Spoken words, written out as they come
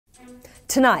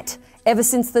Tonight, ever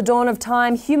since the dawn of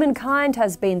time, humankind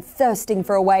has been thirsting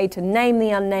for a way to name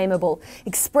the unnameable,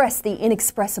 express the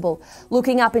inexpressible,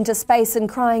 looking up into space and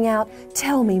crying out,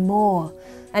 "Tell me more."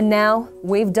 And now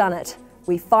we've done it.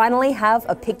 We finally have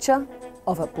a picture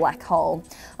of a black hole.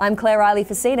 I'm Reilly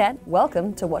for CNET.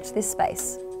 Welcome to Watch This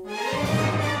Space.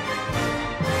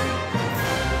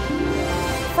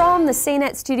 From the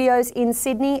CNET studios in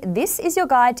Sydney, this is your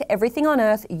guide to everything on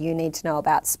Earth you need to know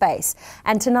about space.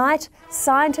 And tonight,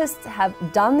 scientists have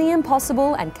done the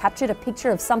impossible and captured a picture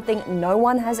of something no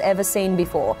one has ever seen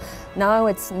before. No,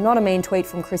 it's not a mean tweet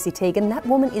from Chrissy Teigen. That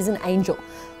woman is an angel.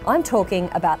 I'm talking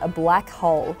about a black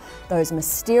hole, those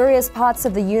mysterious parts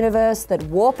of the universe that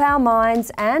warp our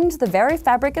minds and the very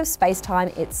fabric of space-time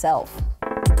itself.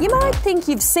 You might think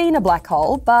you've seen a black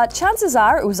hole, but chances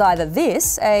are it was either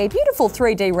this, a beautiful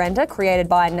 3D render created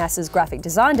by NASA's graphic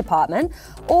design department,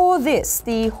 or this,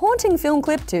 the haunting film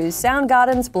clip to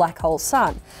Soundgarden's Black Hole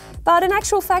Sun. But in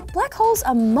actual fact, black holes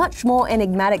are much more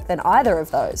enigmatic than either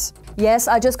of those. Yes,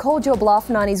 I just called your bluff,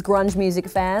 90s grunge music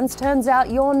fans. Turns out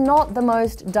you're not the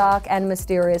most dark and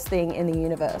mysterious thing in the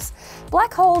universe.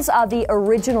 Black holes are the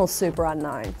original super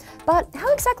unknown. But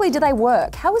how exactly do they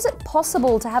work? How is it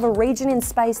possible to have a region in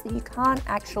space that you can't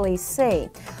actually see?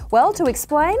 Well, to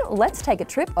explain, let's take a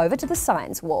trip over to the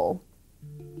science wall.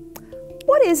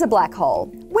 What is a black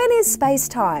hole? When is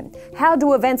space-time? How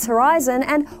do events horizon?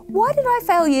 And why did I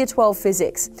fail Year 12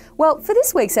 physics? Well, for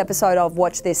this week's episode of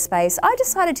Watch This Space, I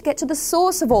decided to get to the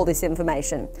source of all this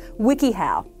information,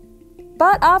 WikiHow.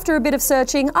 But after a bit of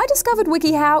searching, I discovered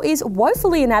WikiHow is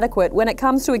woefully inadequate when it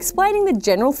comes to explaining the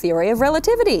general theory of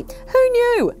relativity. Who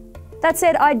knew? That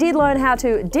said, I did learn how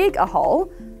to dig a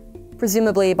hole,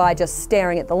 presumably by just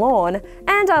staring at the lawn,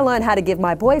 and I learned how to give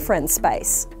my boyfriend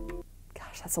space.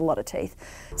 That's a lot of teeth.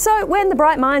 So when the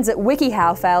bright minds at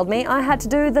WikiHow failed me, I had to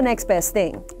do the next best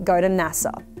thing, go to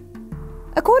NASA.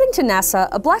 According to NASA,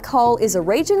 a black hole is a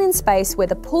region in space where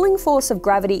the pulling force of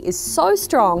gravity is so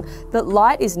strong that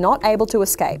light is not able to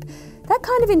escape. That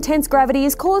kind of intense gravity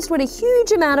is caused when a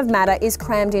huge amount of matter is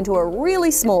crammed into a really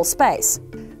small space.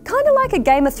 Kind of like a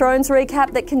Game of Thrones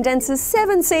recap that condenses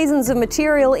 7 seasons of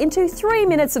material into 3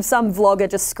 minutes of some vlogger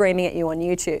just screaming at you on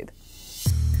YouTube.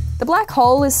 The black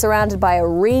hole is surrounded by a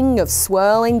ring of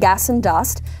swirling gas and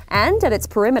dust, and at its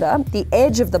perimeter, the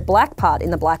edge of the black part in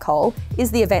the black hole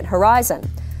is the event horizon.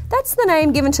 That's the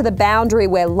name given to the boundary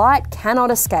where light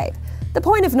cannot escape, the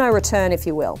point of no return, if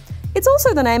you will. It's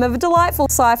also the name of a delightful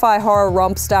sci-fi horror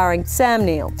romp starring Sam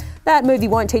Neill. That movie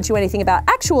won't teach you anything about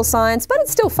actual science, but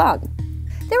it's still fun.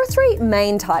 There are 3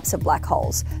 main types of black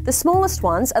holes. The smallest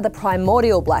ones are the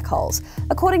primordial black holes.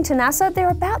 According to NASA, they're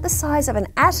about the size of an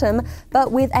atom,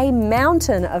 but with a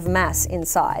mountain of mass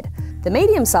inside. The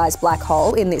medium-sized black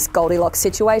hole in this Goldilocks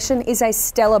situation is a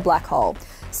stellar black hole.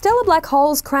 Stellar black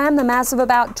holes cram the mass of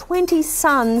about 20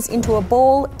 suns into a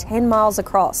ball 10 miles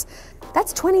across.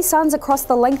 That's 20 suns across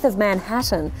the length of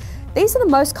Manhattan. These are the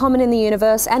most common in the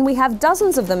universe, and we have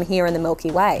dozens of them here in the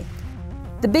Milky Way.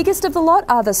 The biggest of the lot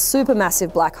are the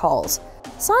supermassive black holes.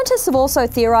 Scientists have also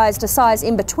theorised a size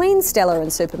in between stellar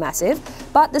and supermassive,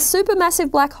 but the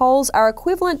supermassive black holes are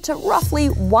equivalent to roughly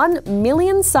 1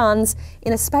 million suns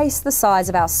in a space the size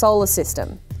of our solar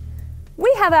system.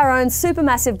 We have our own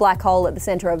supermassive black hole at the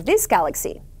centre of this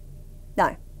galaxy.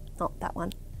 No, not that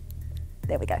one.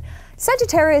 There we go.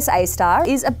 Sagittarius A star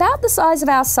is about the size of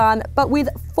our sun, but with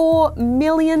 4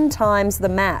 million times the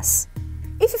mass.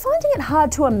 If you're finding it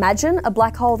hard to imagine a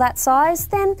black hole that size,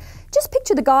 then just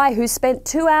picture the guy who spent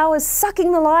 2 hours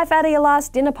sucking the life out of your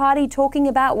last dinner party talking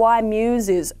about why Muse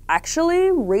is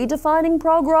actually redefining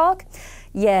prog rock.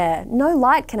 Yeah, no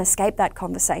light can escape that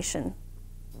conversation.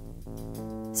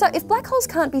 So if black holes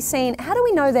can't be seen, how do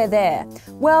we know they're there?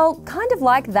 Well, kind of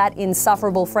like that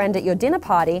insufferable friend at your dinner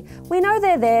party, we know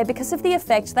they're there because of the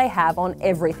effect they have on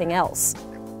everything else.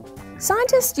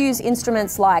 Scientists use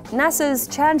instruments like NASA's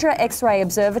Chandra X-ray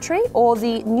Observatory or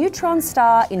the Neutron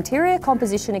Star Interior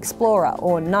Composition Explorer,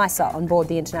 or NISA, on board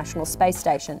the International Space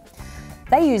Station.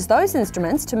 They use those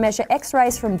instruments to measure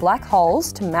X-rays from black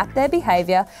holes to map their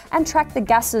behaviour and track the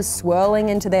gases swirling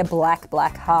into their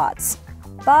black hearts.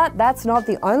 But that's not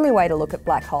the only way to look at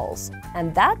black holes,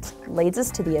 and that leads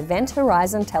us to the Event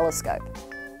Horizon Telescope.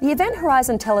 The Event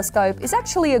Horizon Telescope is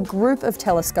actually a group of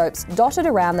telescopes dotted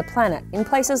around the planet in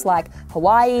places like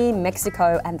Hawaii,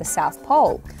 Mexico, and the South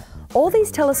Pole. All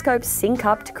these telescopes sync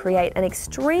up to create an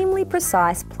extremely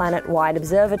precise planet-wide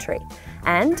observatory.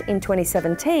 And in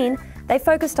 2017, they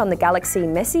focused on the galaxy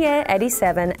Messier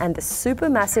 87 and the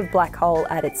supermassive black hole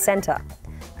at its centre.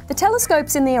 The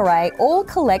telescopes in the array all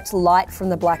collect light from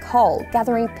the black hole,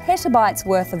 gathering petabytes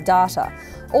worth of data.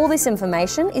 All this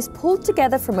information is pulled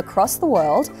together from across the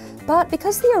world, but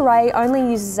because the array only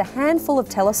uses a handful of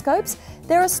telescopes,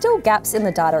 there are still gaps in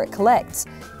the data it collects.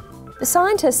 The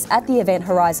scientists at the Event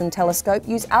Horizon Telescope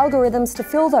use algorithms to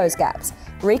fill those gaps,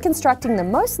 reconstructing the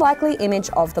most likely image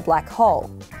of the black hole.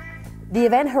 The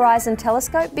Event Horizon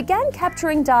Telescope began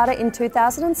capturing data in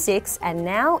 2006, and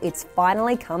now it's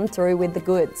finally come through with the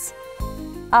goods.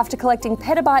 After collecting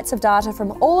petabytes of data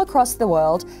from all across the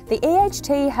world, the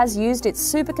EHT has used its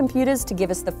supercomputers to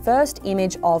give us the first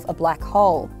image of a black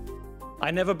hole. I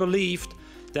never believed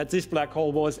that this black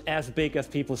hole was as big as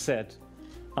people said,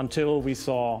 until we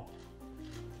saw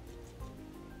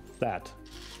that.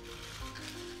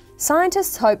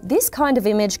 Scientists hope this kind of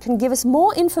image can give us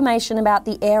more information about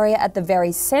the area at the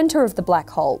very centre of the black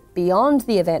hole, beyond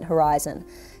the event horizon.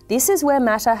 This is where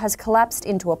matter has collapsed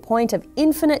into a point of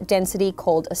infinite density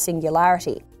called a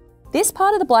singularity. This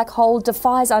part of the black hole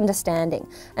defies understanding,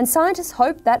 and scientists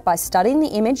hope that by studying the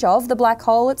image of the black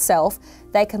hole itself,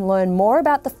 they can learn more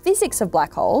about the physics of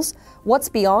black holes, what's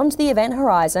beyond the event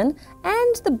horizon,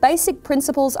 and the basic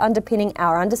principles underpinning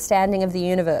our understanding of the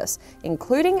universe,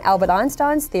 including Albert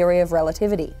Einstein's theory of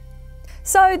relativity.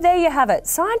 So there you have it.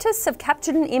 Scientists have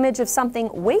captured an image of something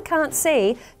we can't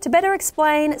see to better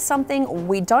explain something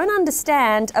we don't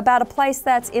understand about a place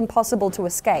that's impossible to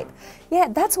escape. Yeah,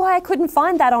 that's why I couldn't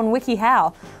find that on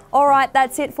WikiHow. All right,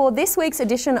 that's it for this week's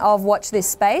edition of Watch This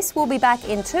Space. We'll be back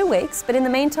in 2 weeks, but in the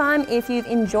meantime, if you've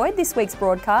enjoyed this week's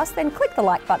broadcast, then click the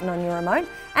like button on your remote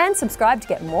and subscribe to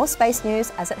get more space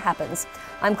news as it happens.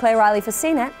 I'm Claire Reilly for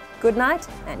CNET. Good night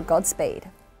and Godspeed.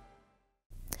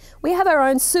 We have our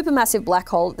own supermassive black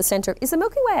hole at the centre. Is the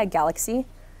Milky Way a galaxy?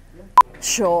 Yeah.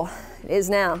 Sure, it is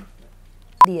now.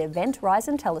 The Event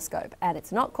Horizon Telescope, and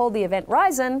it's not called the Event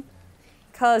Horizon,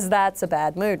 because that's a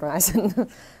bad mood, Horizon.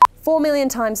 4 million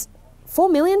times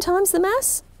the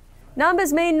mass?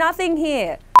 Numbers mean nothing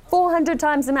here. 400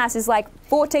 times the mass is like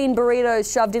 14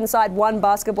 burritos shoved inside one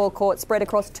basketball court spread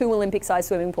across 2 Olympic-sized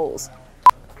swimming pools.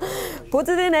 Put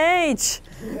it in H.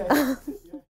 Yeah.